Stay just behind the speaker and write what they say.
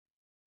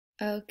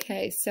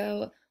Okay,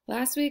 so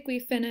last week we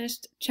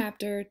finished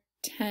chapter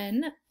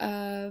 10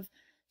 of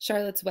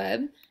Charlotte's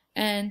Web,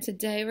 and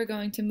today we're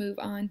going to move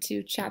on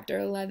to chapter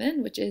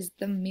 11, which is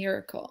The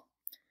Miracle.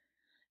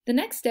 The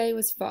next day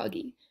was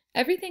foggy.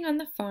 Everything on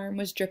the farm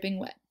was dripping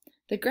wet.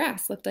 The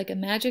grass looked like a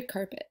magic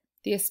carpet.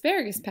 The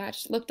asparagus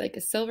patch looked like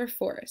a silver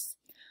forest.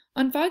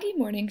 On foggy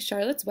mornings,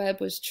 Charlotte's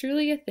Web was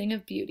truly a thing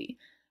of beauty.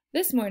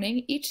 This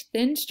morning, each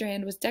thin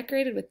strand was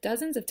decorated with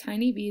dozens of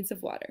tiny beads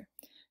of water.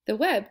 The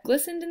web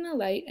glistened in the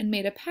light and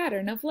made a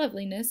pattern of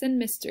loveliness and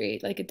mystery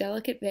like a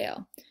delicate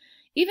veil.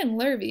 Even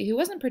Lurvy, who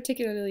wasn't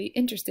particularly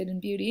interested in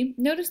beauty,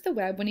 noticed the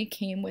web when he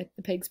came with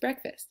the pig's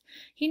breakfast.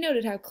 He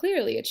noted how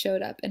clearly it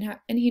showed up,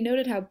 and he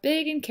noted how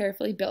big and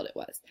carefully built it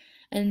was.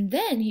 And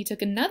then he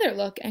took another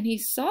look, and he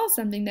saw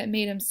something that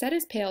made him set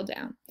his pail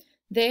down.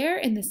 There,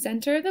 in the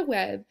center of the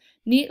web,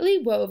 neatly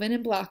woven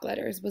in block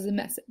letters, was a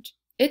message.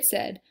 It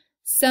said,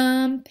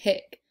 "Some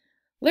pig."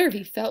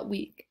 Lurvy felt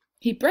weak.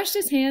 He brushed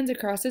his hands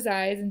across his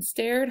eyes and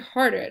stared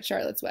harder at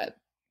Charlotte's Web.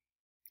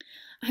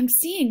 "I'm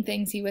seeing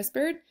things," he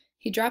whispered.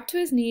 He dropped to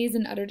his knees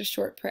and uttered a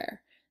short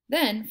prayer.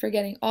 Then,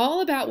 forgetting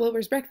all about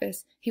Wilbur's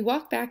breakfast, he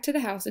walked back to the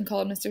house and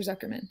called Mr.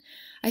 Zuckerman.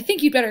 "I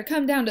think you'd better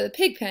come down to the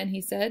pig pen,"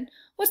 he said.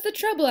 "What's the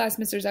trouble?" asked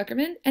Mr.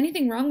 Zuckerman.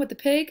 "Anything wrong with the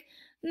pig?"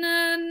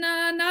 "Nah,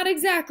 not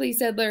exactly,"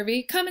 said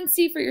Lurvy. "Come and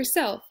see for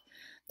yourself."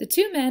 The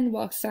two men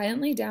walked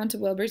silently down to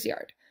Wilbur's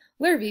yard.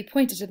 Lurvy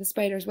pointed to the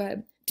spider's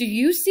web. "Do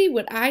you see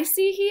what I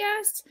see?" he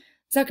asked.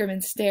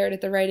 Zuckerman stared at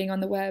the writing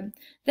on the web.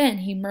 Then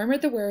he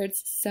murmured the words,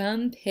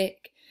 "Some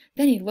pig."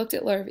 Then he looked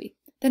at Lurvy.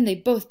 Then they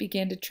both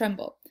began to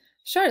tremble.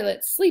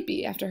 Charlotte,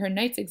 sleepy after her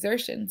night's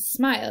exertion,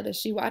 smiled as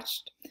she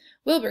watched.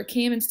 Wilbur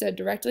came and stood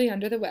directly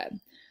under the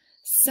web.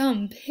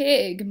 "Some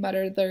pig,"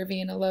 muttered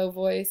Lurvy in a low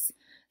voice.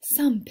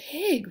 "Some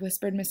pig,"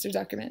 whispered Mr.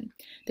 Zuckerman.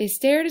 They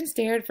stared and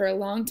stared for a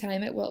long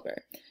time at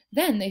Wilbur.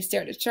 Then they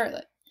stared at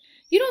Charlotte.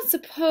 "You don't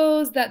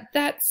suppose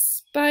that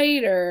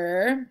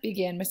spider—"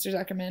 began Mr.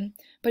 Zuckerman,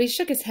 but he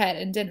shook his head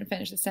and didn't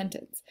finish the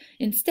sentence.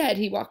 Instead,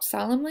 he walked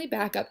solemnly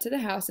back up to the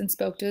house and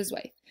spoke to his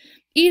wife.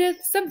 "Edith,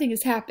 something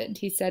has happened,"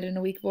 he said in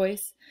a weak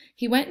voice.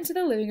 He went into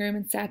the living room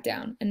and sat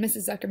down, and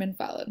Mrs. Zuckerman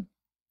followed.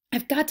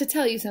 "I've got to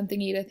tell you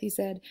something, Edith," he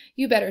said.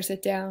 "You better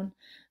sit down."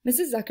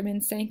 Mrs.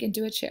 Zuckerman sank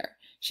into a chair.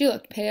 She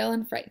looked pale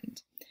and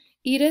frightened.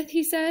 "Edith,"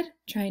 he said,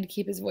 trying to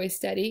keep his voice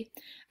steady,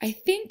 "I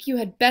think you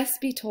had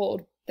best be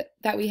told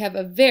that we have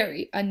a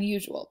very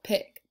unusual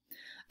pig."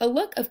 A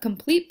look of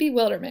complete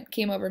bewilderment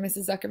came over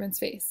Mrs. Zuckerman's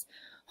face.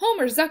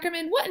 "Homer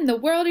Zuckerman, what in the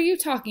world are you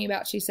talking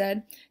about?" she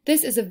said.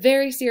 "This is a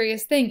very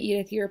serious thing,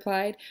 Edith," he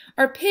replied.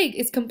 "Our pig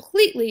is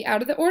completely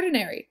out of the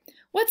ordinary."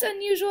 "What's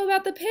unusual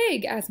about the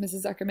pig?" asked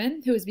Mrs.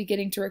 Zuckerman, who was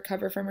beginning to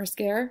recover from her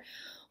scare.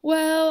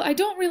 "Well, I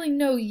don't really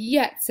know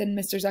yet," said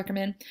Mr.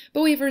 Zuckerman,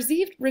 "but we've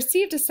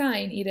received a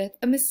sign, Edith,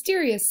 a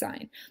mysterious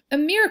sign. A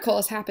miracle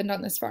has happened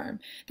on this farm.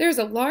 There is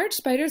a large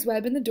spider's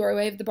web in the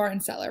doorway of the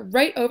barn cellar,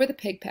 right over the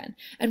pig pen,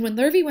 and when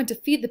Lurvy went to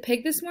feed the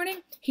pig this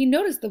morning, he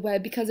noticed the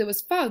web because it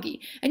was foggy,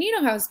 and you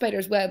know how a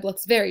spider's web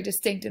looks very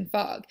distinct in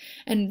fog.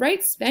 And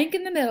right spank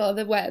in the middle of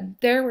the web,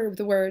 there were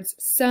the words,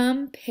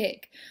 'Some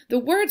pig.' The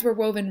words were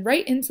woven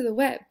right into the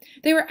web.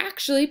 They were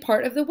actually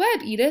part of the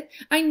web, Edith.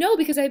 I know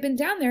because I've been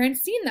down there and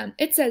seen them.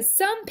 It says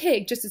 'Some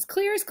pig' just as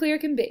clear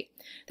can be.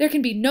 There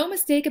can be no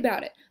mistake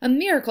about it. A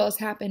miracle has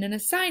happened and a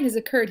sign has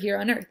occurred here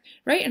on earth,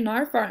 right in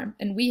our farm,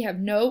 and we have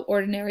no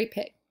ordinary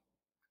pig."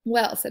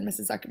 "Well," said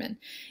Mrs. Zuckerman,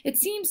 "it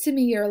seems to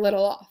me you're a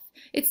little off.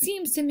 It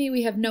seems to me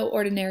we have no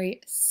ordinary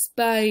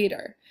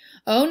spider."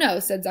 "Oh, no,"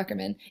 said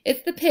Zuckerman.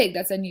 "It's the pig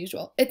that's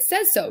unusual. It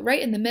says so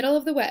right in the middle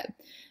of the web."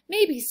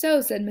 "Maybe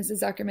so," said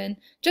Mrs. Zuckerman.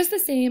 "Just the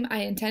same,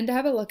 I intend to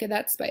have a look at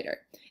that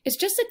spider." "It's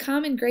just a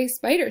common gray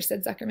spider,"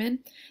 said Zuckerman.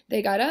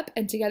 They got up,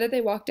 and together they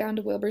walked down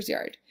to Wilbur's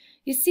yard.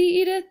 "You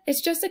see, Edith,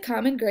 it's just a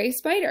common gray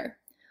spider."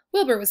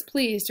 Wilbur was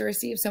pleased to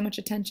receive so much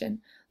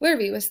attention.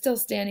 Lurvy was still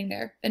standing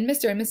there, and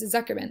Mr. and Mrs.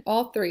 Zuckerman,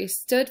 all three,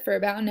 stood for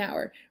about an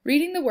hour,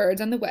 reading the words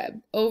on the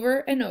web,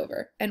 over,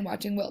 and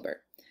watching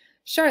Wilbur.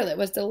 Charlotte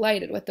was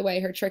delighted with the way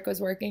her trick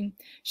was working.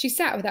 She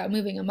sat without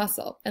moving a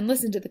muscle, and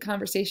listened to the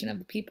conversation of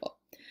the people.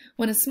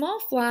 When a small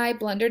fly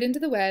blundered into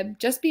the web,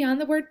 just beyond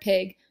the word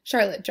pig,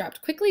 Charlotte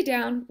dropped quickly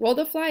down, rolled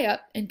the fly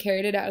up, and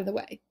carried it out of the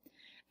way.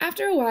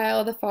 After a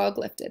while, the fog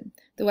lifted.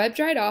 The web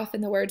dried off,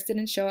 and the words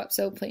didn't show up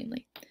so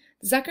plainly.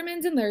 The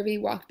Zuckermans and Lurvy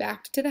walked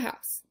back to the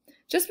house.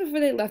 Just before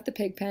they left the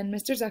pig pen,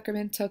 Mr.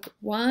 Zuckerman took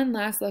one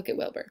last look at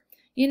Wilbur.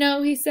 "You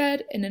know," he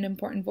said, in an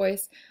important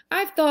voice,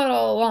 "I've thought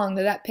all along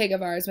that pig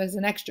of ours was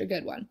an extra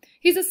good one.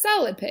 He's a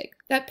solid pig.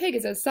 That pig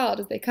is as solid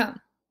as they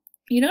come."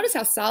 "You notice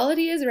how solid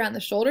he is around the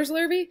shoulders,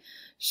 Lurvy?"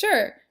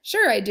 Sure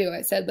I do,"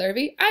 said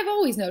Lurvy. "I've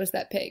always noticed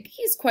that pig.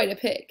 He's quite a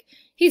pig."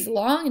 "He's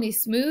long and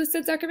he's smooth,"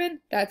 said Zuckerman.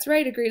 "That's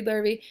right," agreed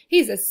Lurvy.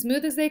 "He's as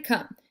smooth as they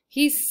come.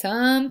 He's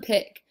some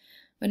pig."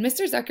 When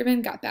Mr.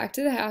 Zuckerman got back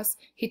to the house,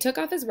 he took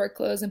off his work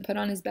clothes and put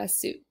on his best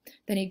suit.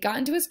 Then he got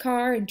into his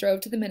car and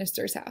drove to the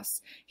minister's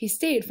house. He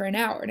stayed for an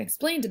hour and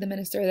explained to the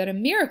minister that a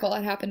miracle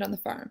had happened on the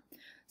farm.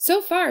 So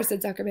far,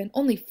 said Zuckerman,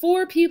 only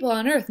 4 people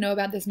on Earth know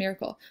about this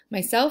miracle.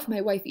 Myself, my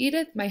wife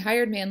Edith, my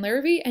hired man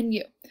Lurvy, and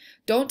you.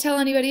 Don't tell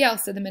anybody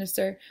else, said the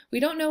minister.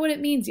 We don't know what it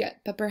means yet,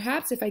 but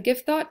perhaps if I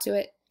give thought to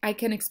it, I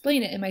can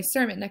explain it in my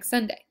sermon next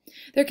Sunday.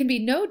 There can be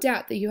no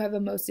doubt that you have a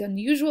most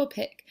unusual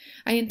pig.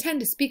 I intend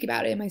to speak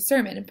about it in my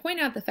sermon and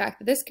point out the fact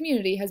that this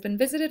community has been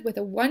visited with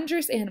a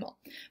wondrous animal.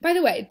 By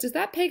the way, does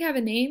that pig have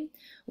a name?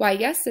 Why,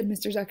 yes, said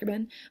Mr.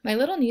 Zuckerman. My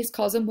little niece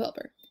calls him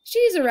Wilbur.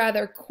 She's a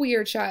rather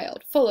queer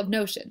child, full of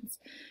notions.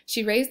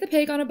 She raised the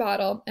pig on a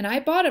bottle, and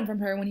I bought him from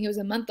her when he was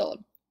a month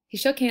old. He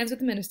shook hands with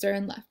the minister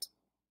and left.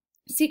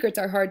 Secrets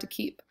are hard to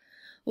keep.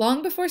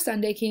 Long before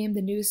Sunday came,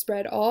 the news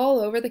spread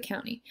all over the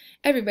county.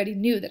 Everybody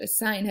knew that a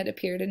sign had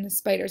appeared in a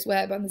spider's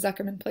web on the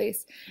Zuckerman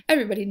place.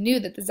 Everybody knew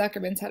that the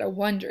Zuckermans had a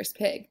wondrous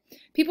pig.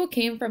 People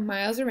came from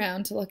miles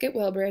around to look at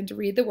Wilbur and to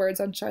read the words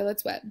on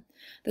Charlotte's web.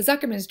 The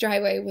Zuckermans'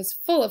 driveway was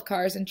full of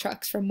cars and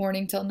trucks from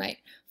morning till night.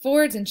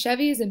 Fords and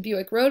Chevys and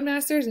Buick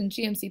Roadmasters and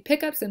GMC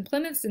pickups and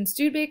Plymouths and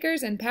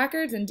Studebakers and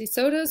Packards and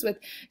DeSotos with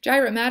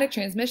gyromatic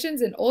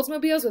transmissions and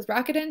Oldsmobiles with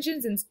rocket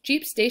engines and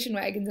Jeep station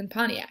wagons and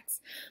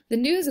Pontiacs. The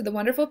news of the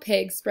wonderful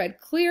pig spread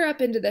clear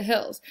up into the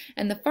hills,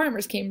 and the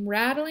farmers came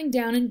rattling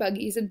down in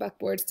buggies and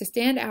buckboards to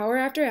stand hour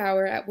after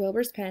hour at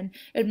Wilbur's pen,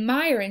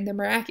 admiring the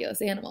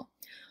miraculous animal.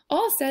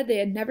 All said they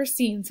had never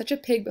seen such a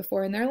pig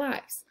before in their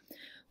lives.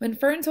 When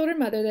Fern told her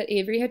mother that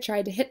Avery had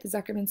tried to hit the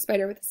Zuckerman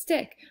spider with a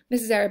stick,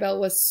 Mrs. Arabelle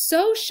was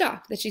so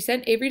shocked that she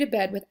sent Avery to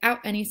bed without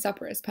any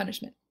supper as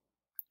punishment.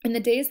 In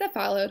the days that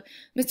followed,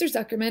 Mr.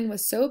 Zuckerman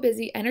was so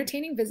busy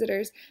entertaining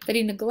visitors that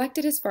he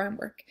neglected his farm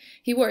work.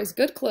 He wore his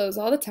good clothes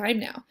all the time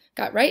now,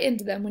 got right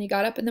into them when he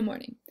got up in the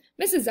morning.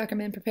 Mrs.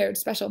 Zuckerman prepared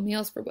special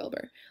meals for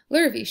Wilbur.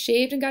 Lurvy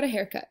shaved and got a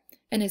haircut,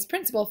 and his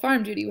principal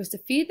farm duty was to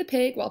feed the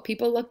pig while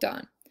people looked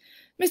on.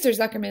 Mr.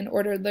 Zuckerman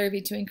ordered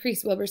Lurvy to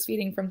increase Wilbur's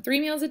feeding from 3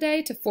 meals a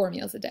day to 4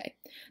 meals a day.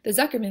 The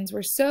Zuckermans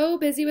were so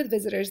busy with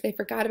visitors they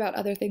forgot about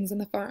other things on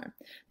the farm.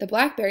 The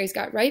blackberries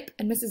got ripe,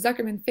 and Mrs.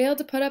 Zuckerman failed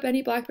to put up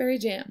any blackberry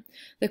jam.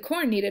 The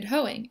corn needed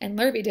hoeing, and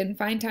Lurvy didn't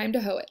find time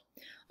to hoe it.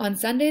 On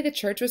Sunday, the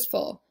church was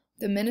full.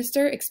 The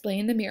minister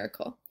explained the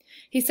miracle.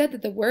 He said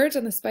that the words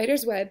on the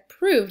spider's web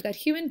proved that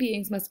human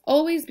beings must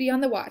always be on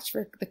the watch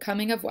for the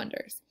coming of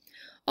wonders.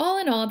 All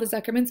in all, the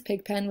Zuckerman's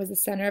pig pen was the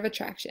center of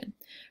attraction.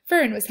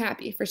 Fern was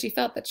happy, for she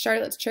felt that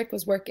Charlotte's trick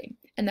was working,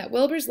 and that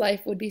Wilbur's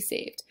life would be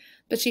saved.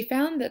 But she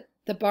found that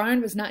the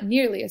barn was not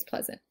nearly as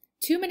pleasant.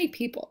 Too many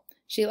people.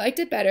 She liked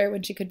it better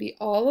when she could be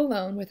all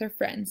alone with her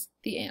friends,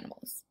 the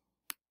animals.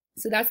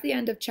 So that's the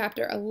end of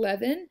chapter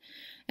 11,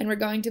 and we're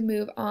going to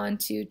move on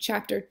to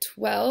chapter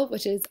 12,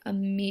 which is a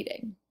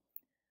meeting.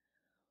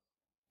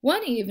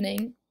 One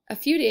evening, a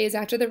few days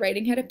after the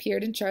writing had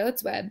appeared in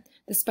Charlotte's web,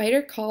 the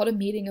spider called a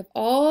meeting of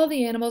all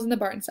the animals in the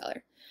barn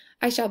cellar.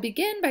 I shall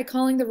begin by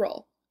calling the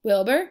roll.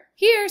 Wilbur,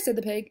 here, said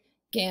the pig.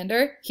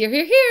 Gander, here,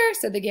 here, here,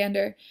 said the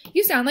gander.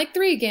 You sound like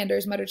 3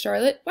 ganders, muttered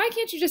Charlotte. Why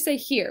can't you just say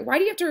here? Why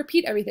do you have to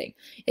repeat everything?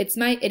 It's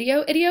my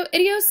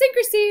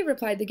idiosyncrasy,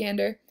 replied the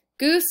gander.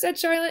 Goose, said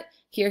Charlotte.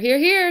 Here, here,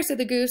 here, said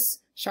the goose.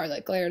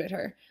 Charlotte glared at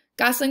her.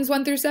 Goslings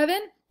 1 through 7?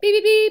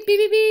 Beep, beep, beep,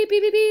 beep, beep,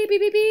 beep, beep, beep,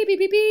 beep, beep, beep,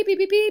 beep, beep,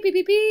 beep, beep, beep,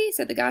 beep, beep,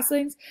 said the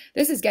goslings.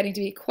 This is getting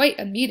to be quite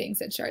a meeting,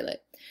 said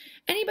Charlotte.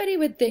 Anybody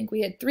would think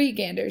we had 3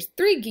 ganders,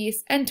 3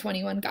 geese, and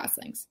 21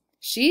 goslings.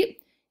 Sheep?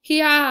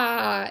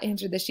 Hee-ah,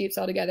 answered the sheeps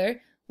all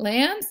together.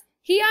 Lambs?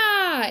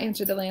 Hee-ah,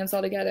 answered the lambs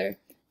all together.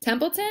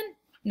 Templeton?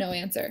 No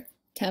answer.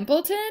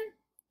 Templeton?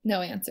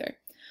 No answer.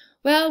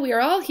 Well, we are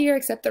all here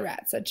except the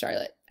rat, said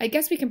Charlotte. I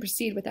guess we can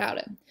proceed without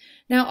him.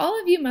 Now, all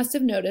of you must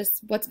have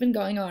noticed what's been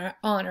going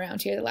on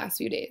around here the last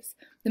few days.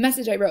 The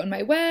message I wrote in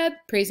my web,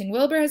 praising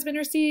Wilbur, has been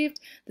received.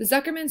 The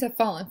Zuckermans have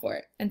fallen for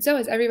it, and so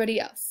has everybody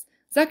else.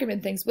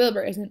 Zuckerman thinks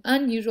Wilbur is an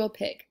unusual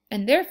pig,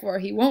 and therefore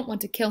he won't want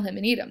to kill him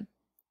and eat him.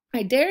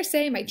 I dare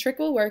say my trick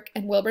will work,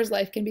 and Wilbur's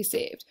life can be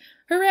saved.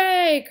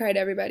 Hooray! Cried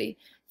everybody.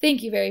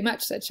 Thank you very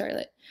much, said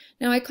Charlotte.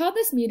 Now, I called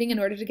this meeting in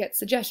order to get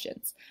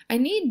suggestions. I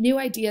need new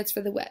ideas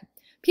for the web.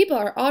 People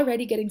are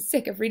already getting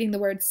sick of reading the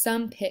word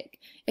some pig.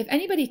 If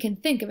anybody can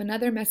think of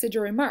another message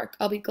or remark,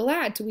 I'll be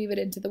glad to weave it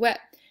into the web.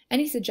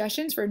 Any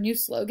suggestions for a new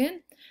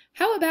slogan?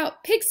 How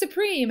about Pig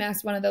Supreme?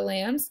 Asked one of the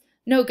lambs.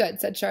 No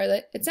good, said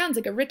Charlotte. It sounds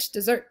like a rich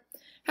dessert.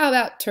 How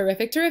about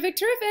Terrific, Terrific,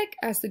 Terrific?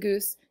 Asked the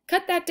goose.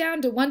 Cut that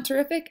down to 1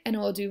 terrific, and it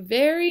will do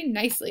very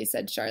nicely,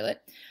 said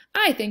Charlotte.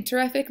 I think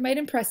terrific might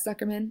impress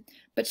Zuckerman.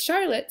 But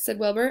Charlotte, said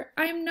Wilbur,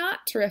 I am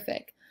not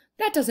terrific.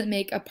 That doesn't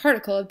make a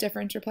particle of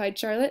difference, replied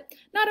Charlotte.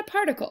 Not a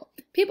particle.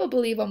 People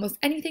believe almost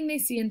anything they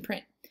see in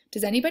print.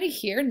 Does anybody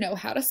here know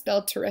how to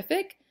spell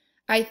terrific?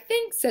 I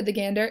think, said the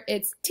gander,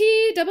 it's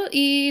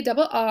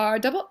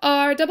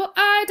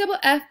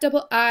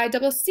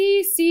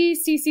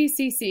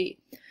T-E-R-R-R-I-F-I-C-C-C-C-C.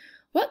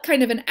 What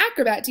kind of an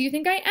acrobat do you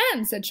think I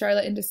am? Said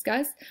Charlotte in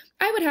disgust.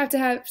 I would have to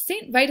have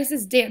St.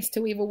 Vitus's dance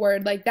to weave a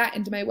word like that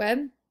into my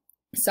web.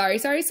 Sorry,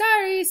 sorry,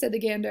 sorry, said the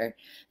gander.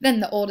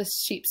 Then the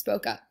oldest sheep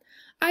spoke up.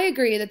 I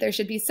agree that there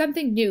should be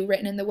something new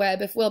written in the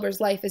web if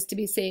Wilbur's life is to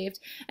be saved,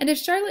 and if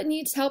Charlotte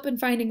needs help in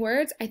finding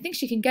words, I think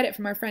she can get it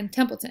from our friend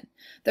Templeton.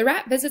 The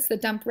rat visits the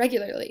dump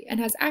regularly and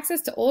has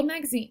access to old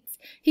magazines.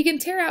 He can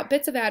tear out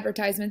bits of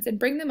advertisements and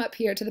bring them up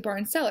here to the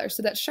barn cellar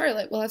so that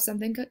Charlotte will have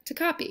something to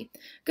copy.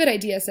 Good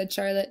idea, said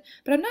Charlotte,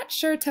 but I'm not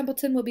sure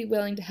Templeton will be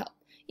willing to help.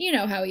 You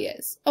know how he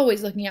is,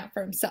 always looking out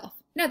for himself.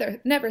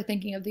 Never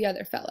thinking of the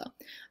other fellow.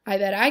 I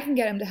bet I can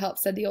get him to help,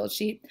 said the old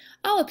sheep.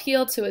 I'll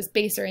appeal to his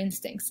baser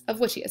instincts, of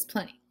which he has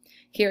plenty.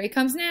 Here he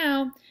comes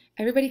now.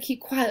 Everybody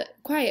keep quiet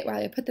while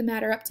I put the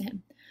matter up to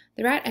him.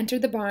 The rat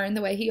entered the barn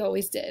the way he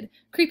always did,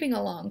 creeping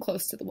along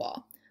close to the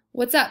wall.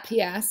 What's up?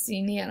 He asked,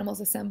 seeing the animals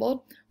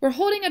assembled. We're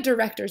holding a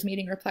directors'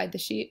 meeting, replied the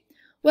sheep.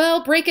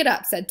 Well, break it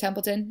up, said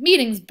Templeton.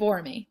 Meetings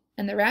bore me.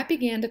 And the rat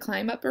began to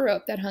climb up a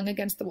rope that hung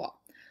against the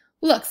wall.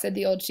 Look, said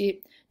the old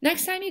sheep,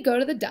 next time you go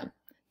to the dump,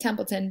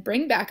 Templeton,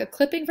 bring back a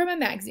clipping from a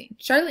magazine.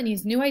 Charlotte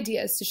needs new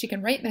ideas so she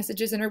can write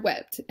messages in her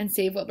web and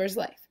save Wilbur's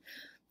life.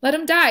 Let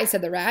him die,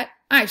 said the rat.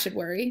 I should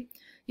worry.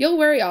 You'll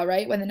worry all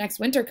right when the next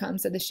winter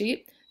comes, said the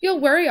sheep. You'll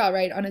worry all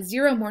right on a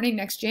 0 morning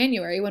next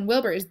January when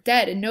Wilbur is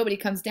dead and nobody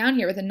comes down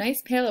here with a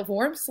nice pail of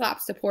warm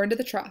slops to pour into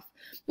the trough.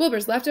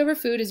 Wilbur's leftover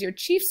food is your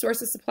chief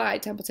source of supply,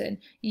 Templeton.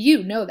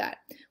 You know that.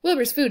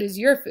 Wilbur's food is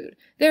your food.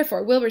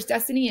 Therefore, Wilbur's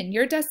destiny and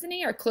your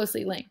destiny are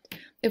closely linked.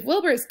 If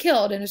Wilbur is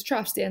killed and his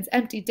trough stands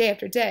empty day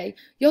after day,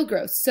 you'll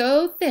grow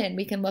so thin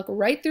we can look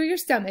right through your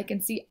stomach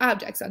and see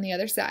objects on the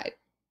other side.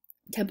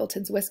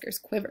 Templeton's whiskers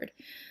quivered.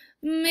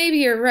 Maybe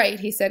you're right,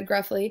 he said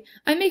gruffly.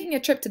 I'm making a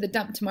trip to the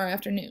dump tomorrow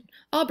afternoon.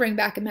 I'll bring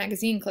back a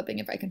magazine clipping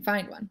if I can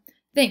find one.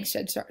 Thanks,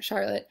 said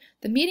Charlotte.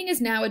 The meeting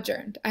is now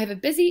adjourned. I have a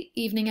busy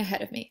evening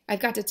ahead of me. I've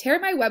got to tear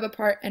my web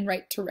apart and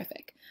write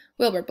terrific.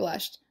 Wilbur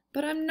blushed.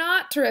 But I'm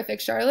not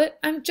terrific, Charlotte.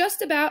 I'm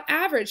just about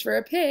average for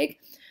a pig.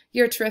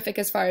 You're terrific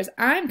as far as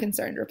I'm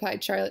concerned,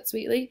 replied Charlotte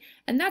sweetly,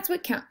 and that's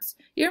what counts.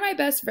 You're my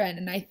best friend,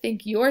 and I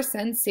think you're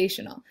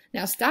sensational.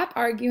 Now stop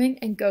arguing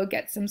and go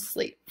get some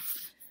sleep.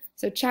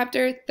 So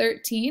chapter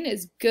 13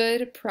 is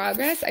good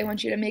progress. I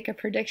want you to make a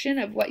prediction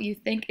of what you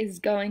think is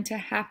going to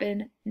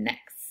happen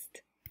next.